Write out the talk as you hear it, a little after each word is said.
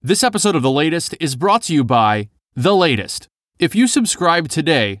This episode of The Latest is brought to you by The Latest. If you subscribe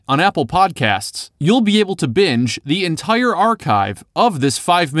today on Apple Podcasts, you'll be able to binge the entire archive of this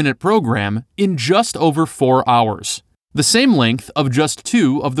 5-minute program in just over 4 hours, the same length of just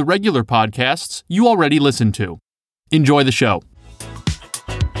 2 of the regular podcasts you already listen to. Enjoy the show.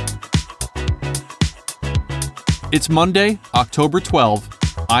 It's Monday, October 12.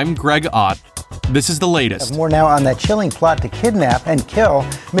 I'm Greg Ott. This is The Latest. More now on that chilling plot to kidnap and kill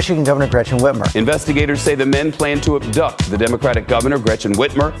Michigan Governor Gretchen Whitmer. Investigators say the men plan to abduct the Democratic governor, Gretchen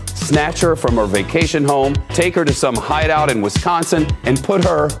Whitmer, snatch her from her vacation home, take her to some hideout in Wisconsin, and put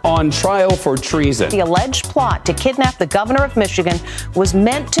her on trial for treason. The alleged plot to kidnap the governor of Michigan was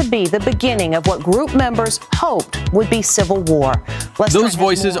meant to be the beginning of what group members hoped would be civil war. Those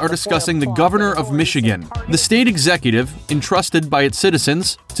voices are discussing the governor of Michigan, the state executive entrusted by its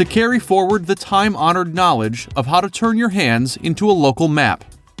citizens to carry forward the time-honored knowledge of how to turn your hands into a local map.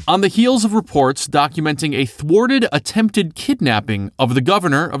 On the heels of reports documenting a thwarted attempted kidnapping of the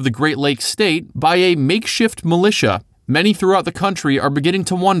governor of the Great Lakes state by a makeshift militia, many throughout the country are beginning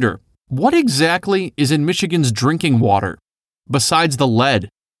to wonder, what exactly is in Michigan's drinking water, besides the lead?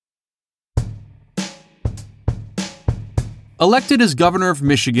 Elected as governor of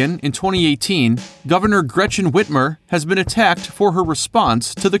Michigan in 2018, Governor Gretchen Whitmer has been attacked for her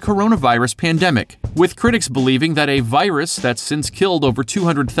response to the coronavirus pandemic, with critics believing that a virus that's since killed over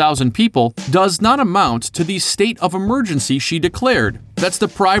 200,000 people does not amount to the state of emergency she declared. That's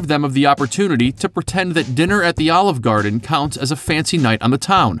deprived them of the opportunity to pretend that dinner at the Olive Garden counts as a fancy night on the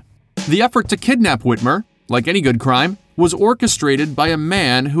town. The effort to kidnap Whitmer, like any good crime, was orchestrated by a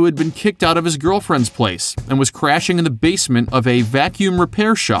man who had been kicked out of his girlfriend's place and was crashing in the basement of a vacuum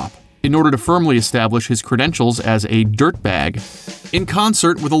repair shop in order to firmly establish his credentials as a dirtbag. In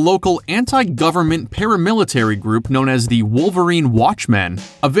concert with a local anti-government paramilitary group known as the Wolverine Watchmen,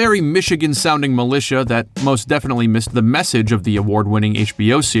 a very Michigan-sounding militia that most definitely missed the message of the award-winning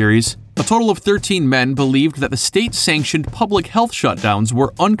HBO series, a total of 13 men believed that the state-sanctioned public health shutdowns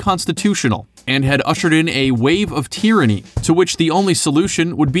were unconstitutional and had ushered in a wave of tyranny, to which the only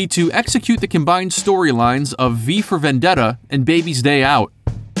solution would be to execute the combined storylines of V for Vendetta and Baby's Day Out.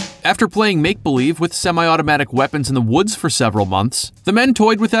 After playing make-believe with semi-automatic weapons in the woods for several months, the men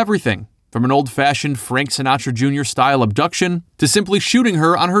toyed with everything, from an old-fashioned Frank Sinatra Jr.-style abduction to simply shooting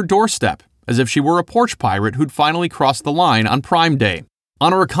her on her doorstep, as if she were a porch pirate who'd finally crossed the line on Prime Day.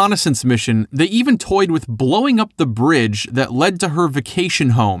 On a reconnaissance mission, they even toyed with blowing up the bridge that led to her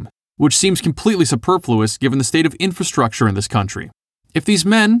vacation home, which seems completely superfluous given the state of infrastructure in this country. If these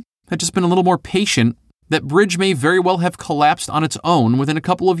men had just been a little more patient, that bridge may very well have collapsed on its own within a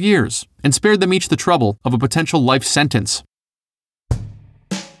couple of years and spared them each the trouble of a potential life sentence.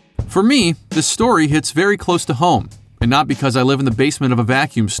 For me, this story hits very close to home, and not because I live in the basement of a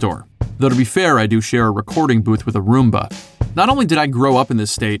vacuum store, though to be fair, I do share a recording booth with a Roomba. Not only did I grow up in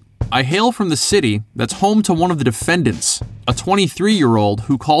this state, I hail from the city that's home to one of the defendants, a 23-year-old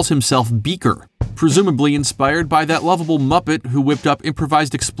who calls himself Beaker, presumably inspired by that lovable Muppet who whipped up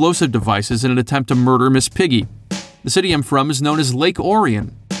improvised explosive devices in an attempt to murder Miss Piggy. The city I'm from is known as Lake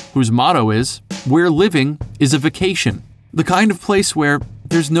Orion, whose motto is, "Where living is a vacation," the kind of place where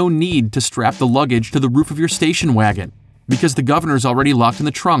there's no need to strap the luggage to the roof of your station wagon, because the governor's already locked in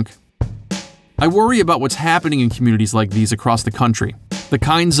the trunk. I worry about what's happening in communities like these across the country, the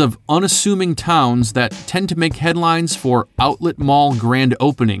kinds of unassuming towns that tend to make headlines for outlet mall grand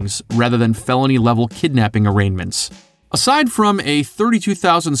openings rather than felony-level kidnapping arraignments. Aside from a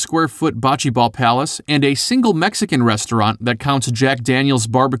 32,000 square foot bocce ball palace and a single Mexican restaurant that counts Jack Daniel's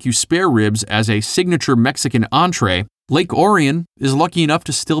barbecue spare ribs as a signature Mexican entree, Lake Orion is lucky enough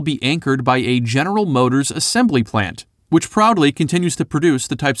to still be anchored by a General Motors assembly plant, which proudly continues to produce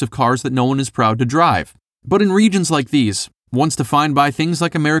the types of cars that no one is proud to drive. But in regions like these, once defined by things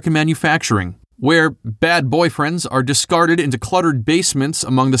like American manufacturing, where bad boyfriends are discarded into cluttered basements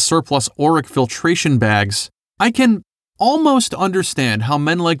among the surplus auric filtration bags, I can almost understand how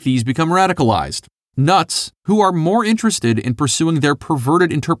men like these become radicalized. Nuts who are more interested in pursuing their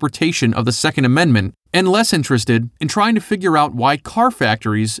perverted interpretation of the Second Amendment and less interested in trying to figure out why car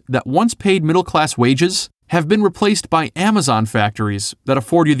factories that once paid middle-class wages have been replaced by Amazon factories that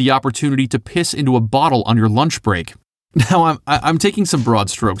afford you the opportunity to piss into a bottle on your lunch break. Now, I'm taking some broad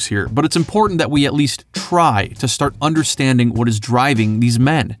strokes here, but it's important that we at least try to start understanding what is driving these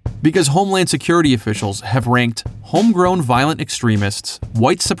men, because Homeland Security officials have ranked homegrown violent extremists,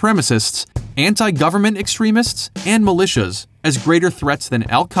 white supremacists, anti-government extremists, and militias as greater threats than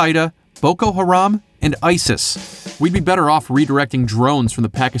Al-Qaeda, Boko Haram, and ISIS. We'd be better off redirecting drones from the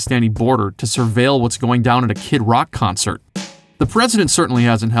Pakistani border to surveil what's going down at a Kid Rock concert. The president certainly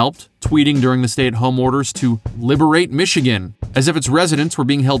hasn't helped, tweeting during the stay-at-home orders to liberate Michigan, as if its residents were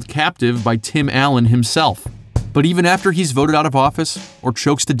being held captive by Tim Allen himself. But even after he's voted out of office or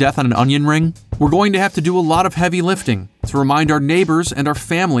chokes to death on an onion ring, we're going to have to do a lot of heavy lifting to remind our neighbors and our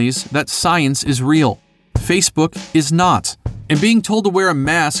families that science is real. Facebook is not. And being told to wear a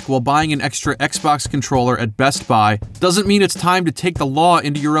mask while buying an extra Xbox controller at Best Buy doesn't mean it's time to take the law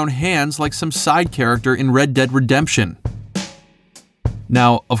into your own hands like some side character in Red Dead Redemption.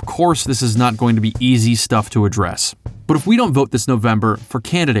 Now, of course, this is not going to be easy stuff to address. But if we don't vote this November for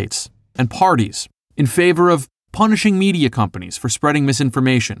candidates and parties in favor of punishing media companies for spreading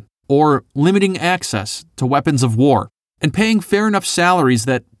misinformation, or limiting access to weapons of war, and paying fair enough salaries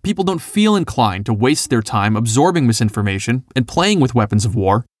that people don't feel inclined to waste their time absorbing misinformation and playing with weapons of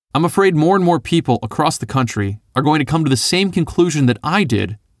war, I'm afraid more and more people across the country are going to come to the same conclusion that I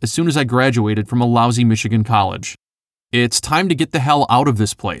did as soon as I graduated from a lousy Michigan college. It's time to get the hell out of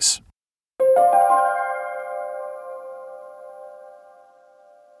this place.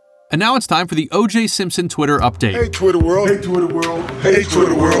 And now it's time for the O.J. Simpson Twitter update. Hey, Twitter world. Hey, Twitter world. Hey,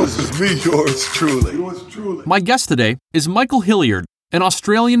 Twitter world. This is me, yours truly. My guest today is Michael Hilliard, an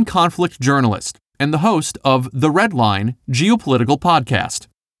Australian conflict journalist and the host of The Red Line Geopolitical Podcast.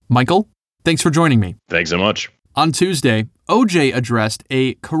 Michael, thanks for joining me. Thanks so much. On Tuesday, O.J. addressed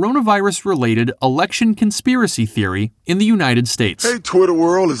a coronavirus-related election conspiracy theory in the United States. Hey, Twitter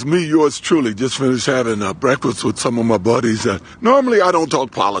world, it's me, yours truly. Just finished having breakfast with some of my buddies. Normally, I don't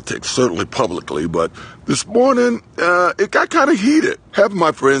talk politics, certainly publicly, but this morning, it got kind of heated. Half of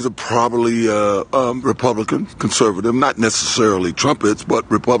my friends are probably Republican, conservative, not necessarily trumpets, but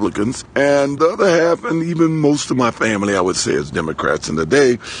Republicans. And the other half, and even most of my family, I would say, is Democrats. And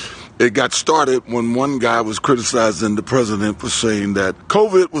today, it got started when one guy was criticizing the president for saying that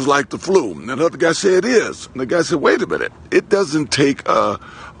COVID was like the flu. And the other guy said it is. And the guy said, wait a minute. It doesn't take a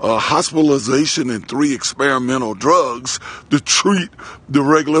hospitalization and 3 experimental drugs to treat the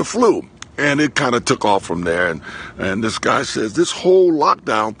regular flu. And it kind of took off from there. And this guy says this whole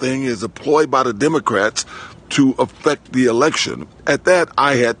lockdown thing is a ploy by the Democrats to affect the election. At that,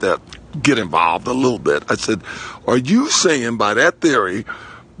 I had to get involved a little bit. I said, are you saying by that theory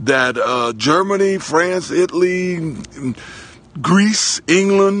that Germany, France, Italy, Greece,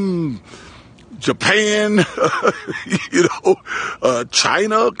 England, Japan,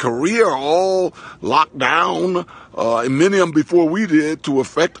 China, Korea are all locked down, and many of them before we did, to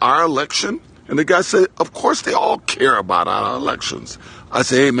affect our election? And the guy said, of course they all care about our elections. I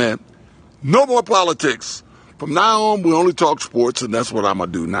say, hey man, no more politics. From now on, we only talk sports, and that's what I'm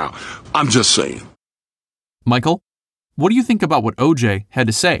going to do now. I'm just saying. Michael, what do you think about what O.J. had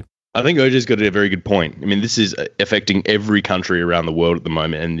to say? I think O.J.'s got a very good point. I mean, this is affecting every country around the world at the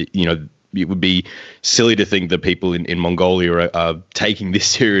moment. And, it would be silly to think that people in Mongolia are taking this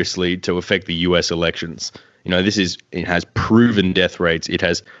seriously to affect the U.S. elections. It has proven death rates. It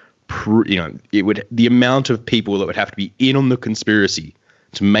has, the amount of people that would have to be in on the conspiracy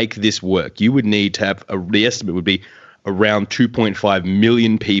to make this work. You would need to have, the estimate would be around 2.5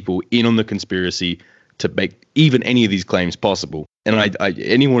 million people in on the conspiracy to make even any of these claims possible. And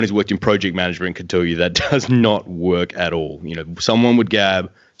anyone who's worked in project management can tell you that does not work at all. Someone would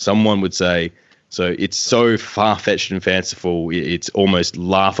gab, someone would say. So it's so far-fetched and fanciful, it's almost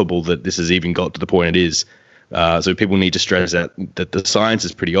laughable that this has even got to the point it is. So people need to stress that the science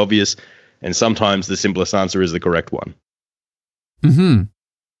is pretty obvious, and sometimes the simplest answer is the correct one. Mm-hmm.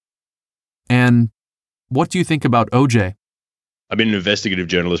 And what do you think about O.J.? I've been an investigative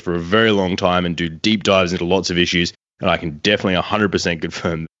journalist for a very long time and do deep dives into lots of issues, and I can definitely 100%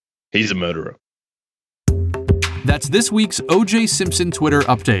 confirm he's a murderer. That's this week's O.J. Simpson Twitter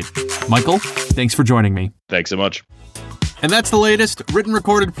update. Michael, thanks for joining me. Thanks so much. And that's the latest, written,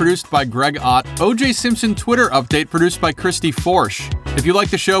 recorded, produced by Greg Ott. O.J. Simpson Twitter update produced by Christy Forsch. If you like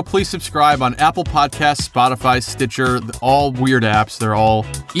the show, please subscribe on Apple Podcasts, Spotify, Stitcher, all weird apps. They're all,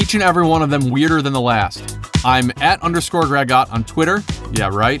 each and every one of them, weirder than the last. I'm @_Greg Ott on Twitter. Yeah,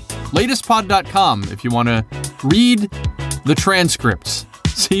 right. Latestpod.com if you want to read the transcripts.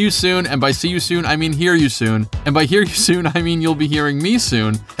 See you soon, and by see you soon, I mean hear you soon. And by hear you soon, I mean you'll be hearing me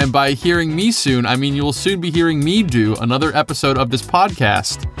soon. And by hearing me soon, I mean you'll soon be hearing me do another episode of this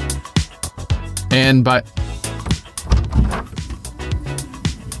podcast. And by...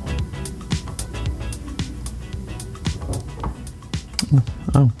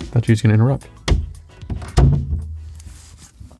 Oh, thought you was going to interrupt.